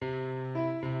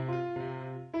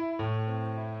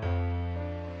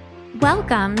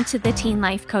Welcome to the Teen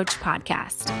Life Coach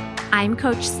Podcast. I'm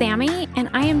Coach Sammy,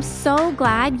 and I am so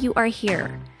glad you are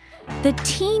here. The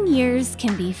teen years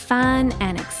can be fun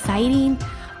and exciting,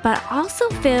 but also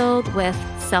filled with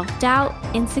self-doubt,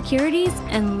 insecurities,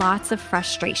 and lots of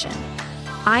frustration.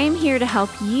 I am here to help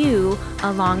you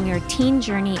along your teen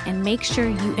journey and make sure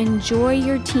you enjoy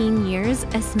your teen years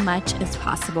as much as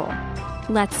possible.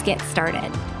 Let's get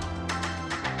started.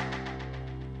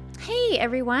 Hey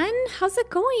everyone, how's it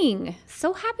going?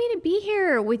 So happy to be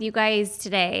here with you guys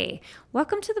today.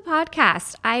 Welcome to the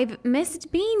podcast. I've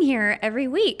missed being here every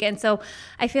week, and so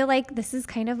I feel like this is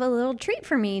kind of a little treat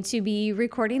for me to be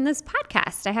recording this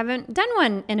podcast. I haven't done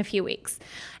one in a few weeks,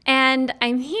 and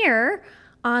I'm here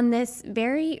on this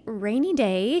very rainy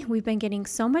day. We've been getting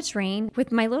so much rain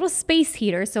with my little space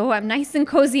heater, so I'm nice and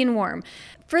cozy and warm.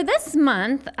 For this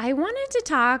month, I wanted to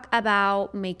talk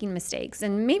about making mistakes.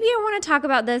 And maybe I want to talk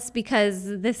about this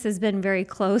because this has been very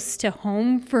close to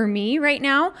home for me right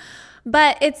now.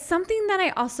 But it's something that I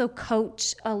also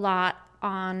coach a lot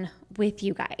on with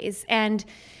you guys. And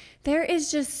there is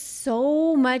just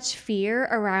so much fear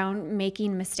around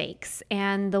making mistakes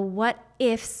and the what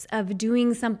ifs of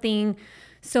doing something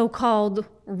so-called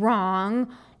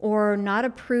wrong or not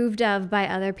approved of by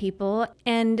other people.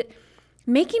 And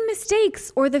making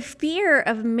mistakes or the fear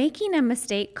of making a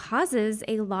mistake causes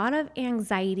a lot of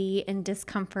anxiety and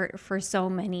discomfort for so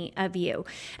many of you.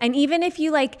 And even if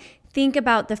you think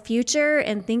about the future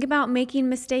and think about making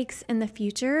mistakes in the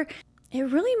future, it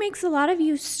really makes a lot of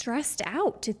you stressed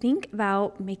out to think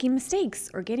about making mistakes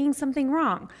or getting something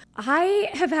wrong. I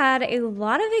have had a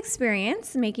lot of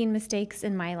experience making mistakes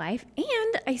in my life,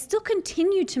 and I still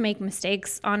continue to make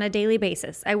mistakes on a daily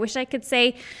basis. I wish I could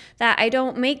say that I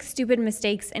don't make stupid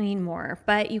mistakes anymore,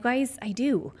 but you guys, I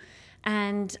do.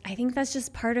 And I think that's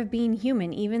just part of being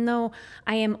human. Even though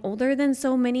I am older than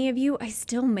so many of you, I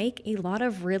still make a lot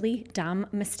of really dumb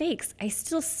mistakes. I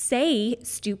still say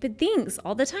stupid things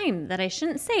all the time that I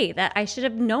shouldn't say, that I should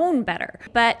have known better.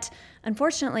 But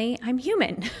unfortunately, I'm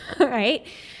human, right?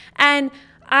 And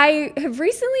I have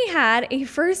recently had a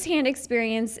firsthand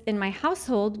experience in my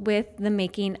household with the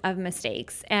making of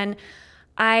mistakes. And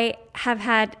I have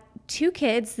had 2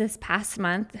 kids this past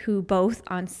month who both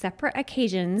on separate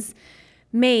occasions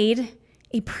made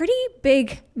a pretty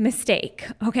big mistake,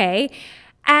 okay?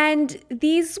 And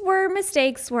these were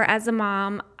mistakes where, as a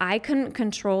mom, I couldn't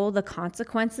control the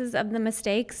consequences of the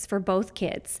mistakes for both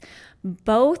kids.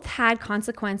 Both had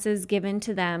consequences given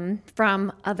to them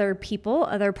from other people,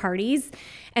 other parties.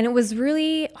 And it was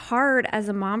really hard as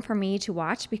a mom for me to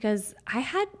watch because I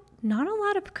had not a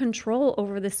lot of control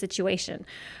over the situation.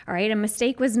 All right, a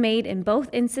mistake was made in both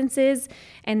instances,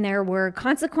 and there were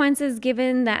consequences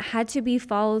given that had to be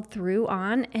followed through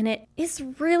on. And it is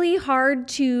really hard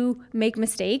to make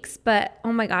mistakes, but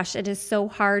oh my gosh, it is so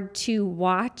hard to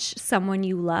watch someone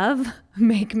you love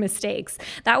make mistakes.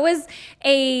 That was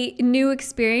a new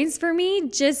experience for me,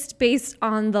 just based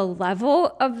on the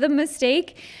level of the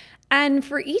mistake. And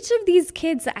for each of these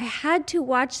kids, I had to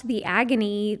watch the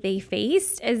agony they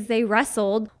faced as they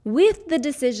wrestled with the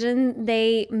decision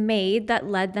they made that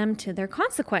led them to their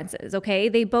consequences, okay?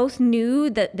 They both knew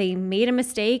that they made a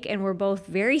mistake and were both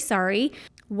very sorry.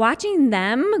 Watching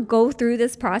them go through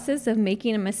this process of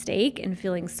making a mistake and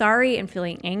feeling sorry and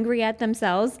feeling angry at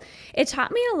themselves, it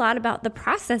taught me a lot about the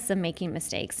process of making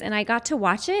mistakes. And I got to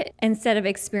watch it instead of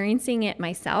experiencing it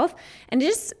myself. And it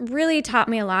just really taught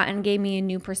me a lot and gave me a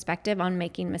new perspective on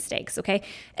making mistakes, okay?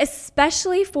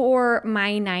 Especially for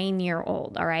my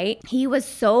 9-year-old, all right? He was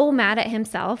so mad at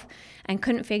himself and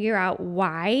couldn't figure out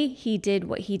why he did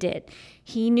what he did.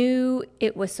 He knew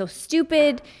it was so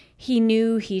stupid. He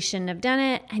knew he shouldn't have done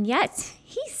it, and yet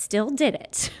he still did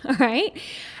it, all right?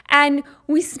 And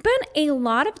we spent a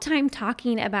lot of time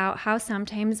talking about how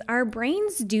sometimes our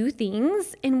brains do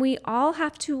things, and we all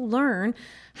have to learn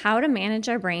how to manage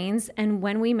our brains. And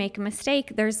when we make a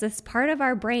mistake, there's this part of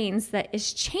our brains that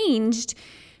is changed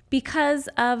because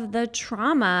of the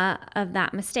trauma of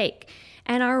that mistake.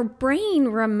 And our brain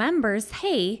remembers,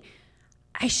 hey,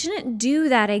 I shouldn't do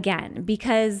that again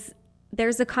because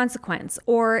there's a consequence,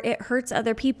 or it hurts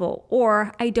other people,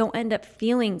 or I don't end up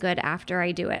feeling good after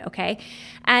I do it, okay?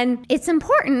 And it's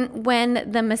important when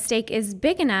the mistake is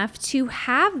big enough to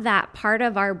have that part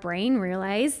of our brain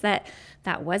realize that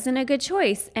that wasn't a good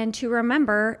choice and to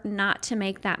remember not to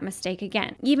make that mistake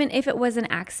again, even if it was an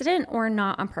accident or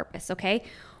not on purpose, okay?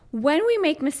 When we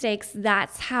make mistakes,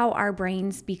 that's how our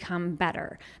brains become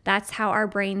better. That's how our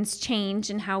brains change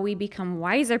and how we become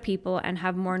wiser people and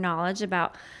have more knowledge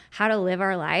about how to live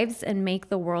our lives and make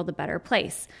the world a better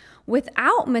place.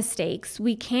 Without mistakes,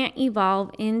 we can't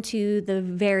evolve into the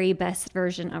very best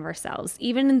version of ourselves.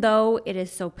 Even though it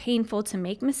is so painful to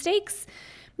make mistakes,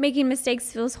 making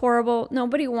mistakes feels horrible.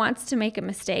 Nobody wants to make a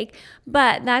mistake,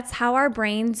 but that's how our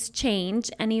brains change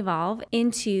and evolve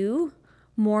into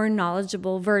more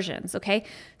knowledgeable versions, okay?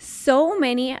 So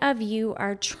many of you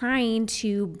are trying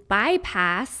to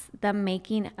bypass the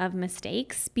making of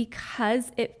mistakes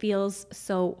because it feels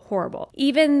so horrible.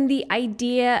 Even the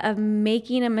idea of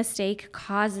making a mistake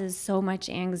causes so much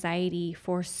anxiety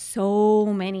for so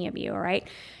many of you, all right?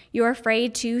 You're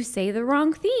afraid to say the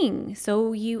wrong thing,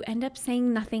 so you end up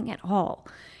saying nothing at all.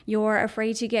 You're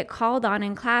afraid to get called on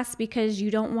in class because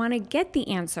you don't want to get the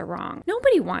answer wrong.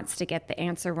 Nobody wants to get the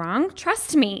answer wrong.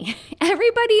 Trust me.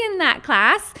 Everybody in that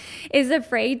class is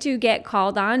afraid to get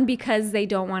called on because they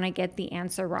don't want to get the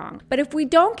answer wrong. But if we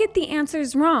don't get the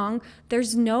answers wrong,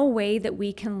 there's no way that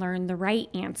we can learn the right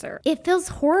answer. It feels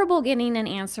horrible getting an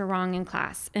answer wrong in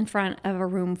class in front of a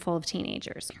room full of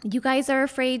teenagers. You guys are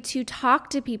afraid to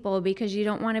talk to people because you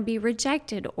don't want to be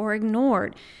rejected or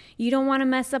ignored. You don't want to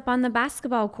mess up on the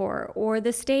basketball court or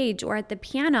the stage or at the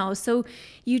piano, so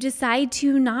you decide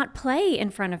to not play in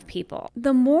front of people.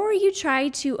 The more you try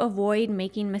to avoid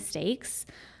making mistakes,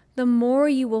 the more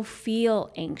you will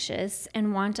feel anxious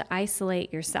and want to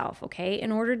isolate yourself, okay?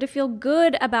 In order to feel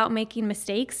good about making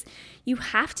mistakes, you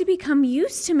have to become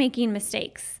used to making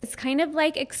mistakes. It's kind of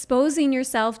like exposing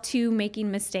yourself to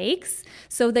making mistakes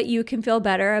so that you can feel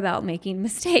better about making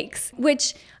mistakes,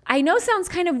 which I know sounds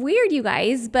kind of weird, you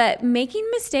guys, but making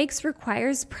mistakes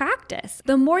requires practice.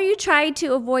 The more you try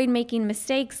to avoid making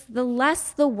mistakes, the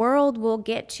less the world will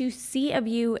get to see of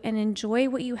you and enjoy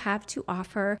what you have to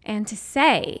offer and to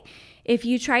say. If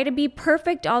you try to be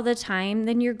perfect all the time,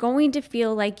 then you're going to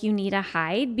feel like you need to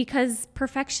hide because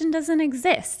perfection doesn't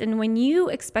exist. And when you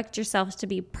expect yourself to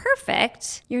be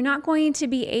perfect, you're not going to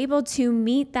be able to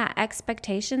meet that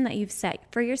expectation that you've set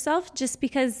for yourself just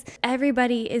because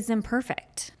everybody is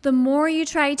imperfect. The more you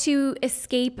try to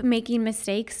escape making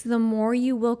mistakes, the more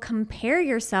you will compare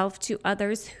yourself to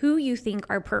others who you think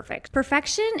are perfect.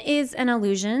 Perfection is an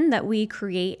illusion that we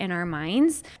create in our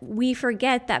minds. We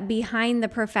forget that behind the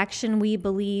perfection we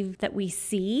believe that we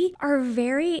see are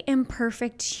very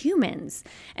imperfect humans.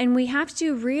 And we have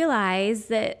to realize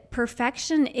that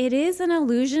perfection, it is an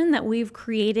illusion that we've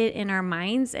created in our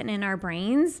minds and in our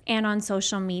brains and on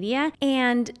social media.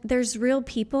 And there's real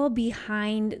people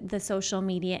behind the social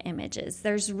media images.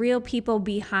 There's real people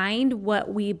behind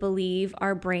what we believe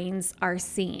our brains are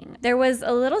seeing. There was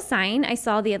a little sign I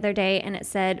saw the other day and it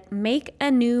said, "Make a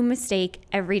new mistake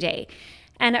every day."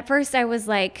 And at first I was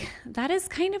like, that is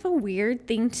kind of a weird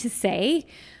thing to say.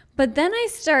 But then I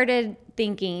started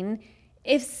thinking,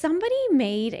 if somebody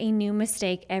made a new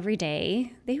mistake every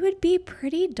day, they would be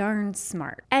pretty darn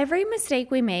smart. Every mistake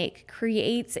we make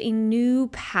creates a new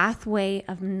pathway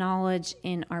of knowledge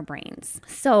in our brains.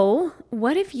 So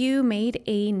what if you made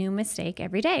a new mistake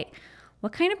every day?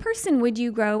 What kind of person would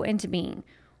you grow into being?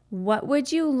 What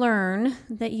would you learn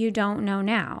that you don't know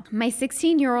now? My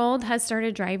 16-year-old has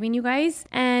started driving, you guys,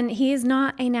 and he is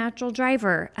not a natural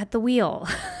driver at the wheel,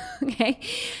 okay?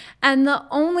 And the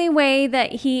only way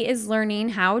that he is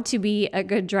learning how to be a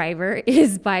good driver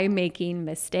is by making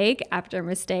mistake after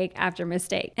mistake after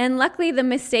mistake. And luckily, the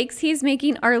mistakes he's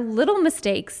making are little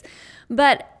mistakes,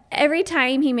 but every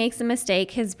time he makes a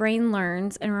mistake, his brain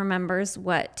learns and remembers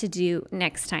what to do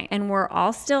next time. And we're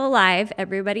all still alive.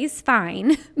 Everybody's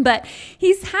fine. But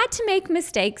he's had to make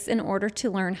mistakes in order to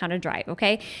learn how to drive,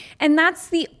 okay? And that's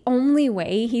the only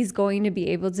way he's going to be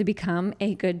able to become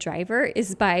a good driver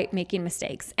is by making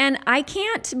mistakes. And I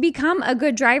can't become a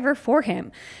good driver for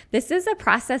him. This is a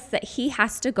process that he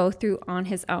has to go through on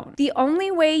his own. The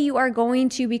only way you are going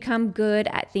to become good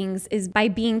at things is by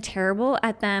being terrible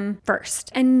at them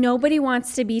first. And nobody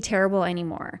wants to be terrible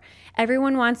anymore.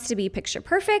 Everyone wants to be picture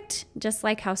perfect, just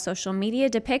like how social media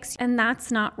depicts, and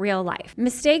that's not real life.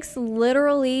 Mistakes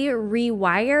literally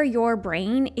rewire your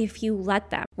brain if you let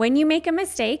them. When you make a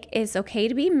mistake, it's okay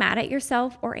to be mad at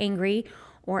yourself or angry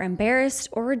or embarrassed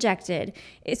or rejected.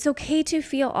 It's okay to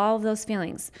feel all of those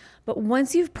feelings. But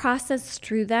once you've processed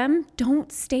through them,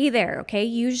 don't stay there, okay?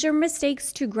 Use your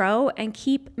mistakes to grow and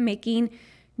keep making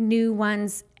new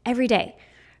ones every day.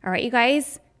 All right, you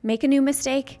guys? Make a new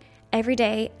mistake every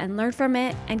day and learn from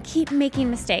it and keep making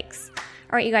mistakes.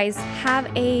 All right, you guys,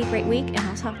 have a great week and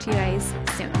I'll talk to you guys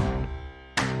soon.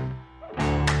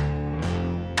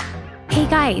 Hey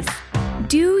guys,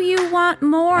 do you want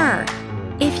more?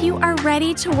 If you are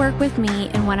ready to work with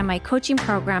me in one of my coaching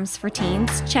programs for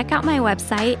teens, check out my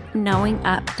website,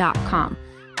 knowingup.com.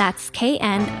 That's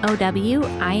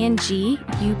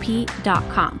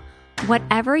KNOWINGUP.com.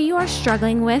 Whatever you are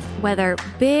struggling with, whether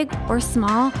big or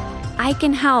small, I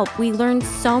can help. We learn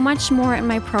so much more in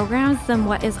my programs than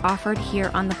what is offered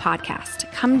here on the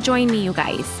podcast. Come join me, you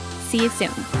guys. See you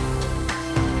soon.